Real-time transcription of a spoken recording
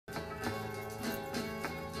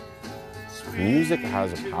music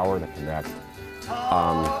has a power to connect.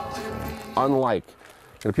 Unlike,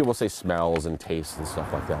 people say smells and tastes and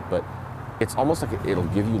stuff like that, but it's almost like it'll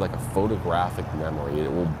give you like a photographic memory.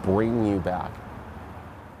 It will bring you back.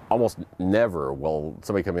 Almost never will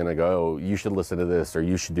somebody come in and go, oh, you should listen to this or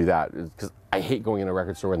you should do that. Because I hate going in a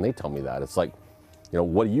record store and they tell me that. It's like,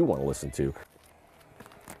 what do you want to listen to?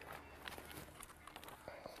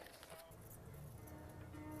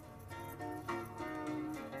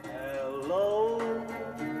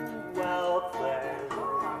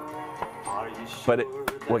 But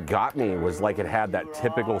what got me was like it had that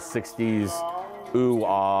typical 60s ooh,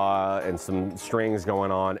 ah, and some strings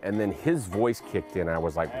going on, and then his voice kicked in. I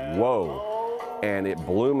was like, whoa, and it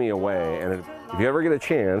blew me away. And if you ever get a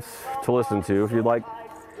chance to listen to, if you'd like,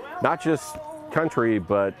 not just country,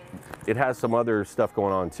 but it has some other stuff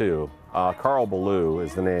going on too. Carl Ballou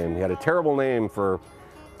is the name. He had a terrible name for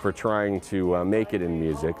trying to make it in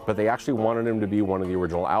music, but they actually wanted him to be one of the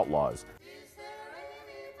original Outlaws.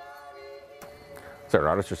 Is there an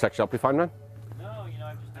artist or section help you find, man? No,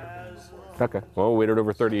 I've just... Okay, well, we waited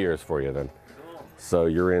over 30 years for you then. Cool. So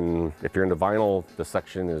if you're into vinyl, the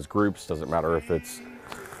section is groups, doesn't matter if it's,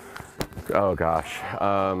 oh gosh,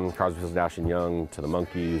 Crosby, Stills, Nash & Young, to the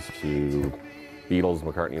Monkees, to Beatles,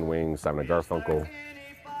 McCartney and Wings, Simon & Garfunkel.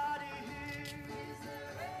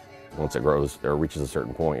 Once it grows or reaches a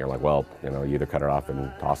certain point, you're like, well, you either cut it off and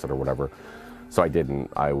toss it or whatever. So I didn't.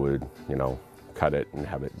 I would, cut it and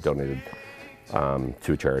have it donated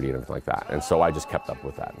to a charity and everything like that. And so I just kept up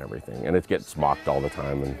with that and everything. And it gets mocked all the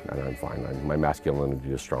time, and I'm fine. My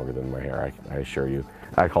masculinity is stronger than my hair, I assure you.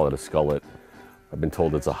 I call it a skullet. I've been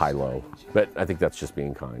told it's a high-low, but I think that's just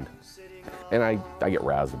being kind. And I get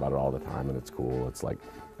razzed about it all the time, and it's cool. It's like,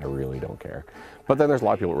 I really don't care. But then there's a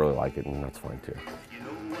lot of people that really like it, and that's fine too.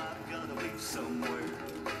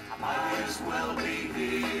 Might as well be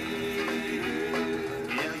here.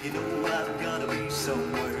 Yeah, I've gotta be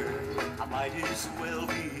somewhere. I might as well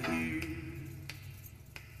be here.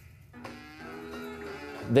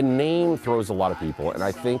 The name throws a lot of people, and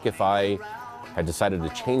I think if I had decided to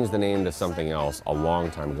change the name to something else a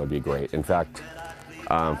long time ago, it'd be great. In fact,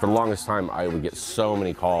 for the longest time, I would get so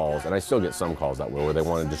many calls, and I still get some calls that way, where they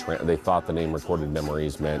wanted to they thought the name Recorded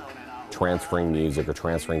Memories meant transferring music or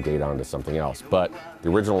transferring data onto something else. But the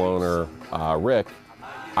original owner, Rick,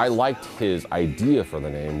 I liked his idea for the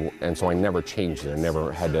name, and so I never changed it. I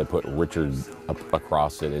never had to put Richard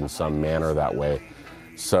across it in some manner that way.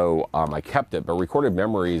 So I kept it, but Recorded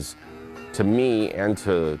Memories, to me and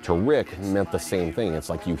to Rick, meant the same thing. It's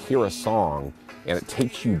like you hear a song and it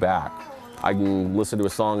takes you back. I can listen to a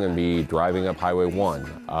song and be driving up Highway 1. It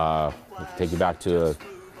can take you back to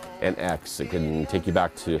an ex. It can take you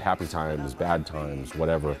back to happy times, bad times,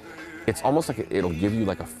 whatever. It's almost like it'll give you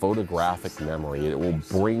like a photographic memory. It will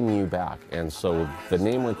bring you back. And so the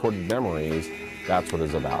name Recorded Memories, that's what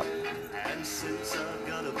it's about. And since I've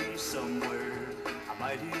gotta be somewhere, I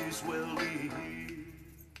might as well be here.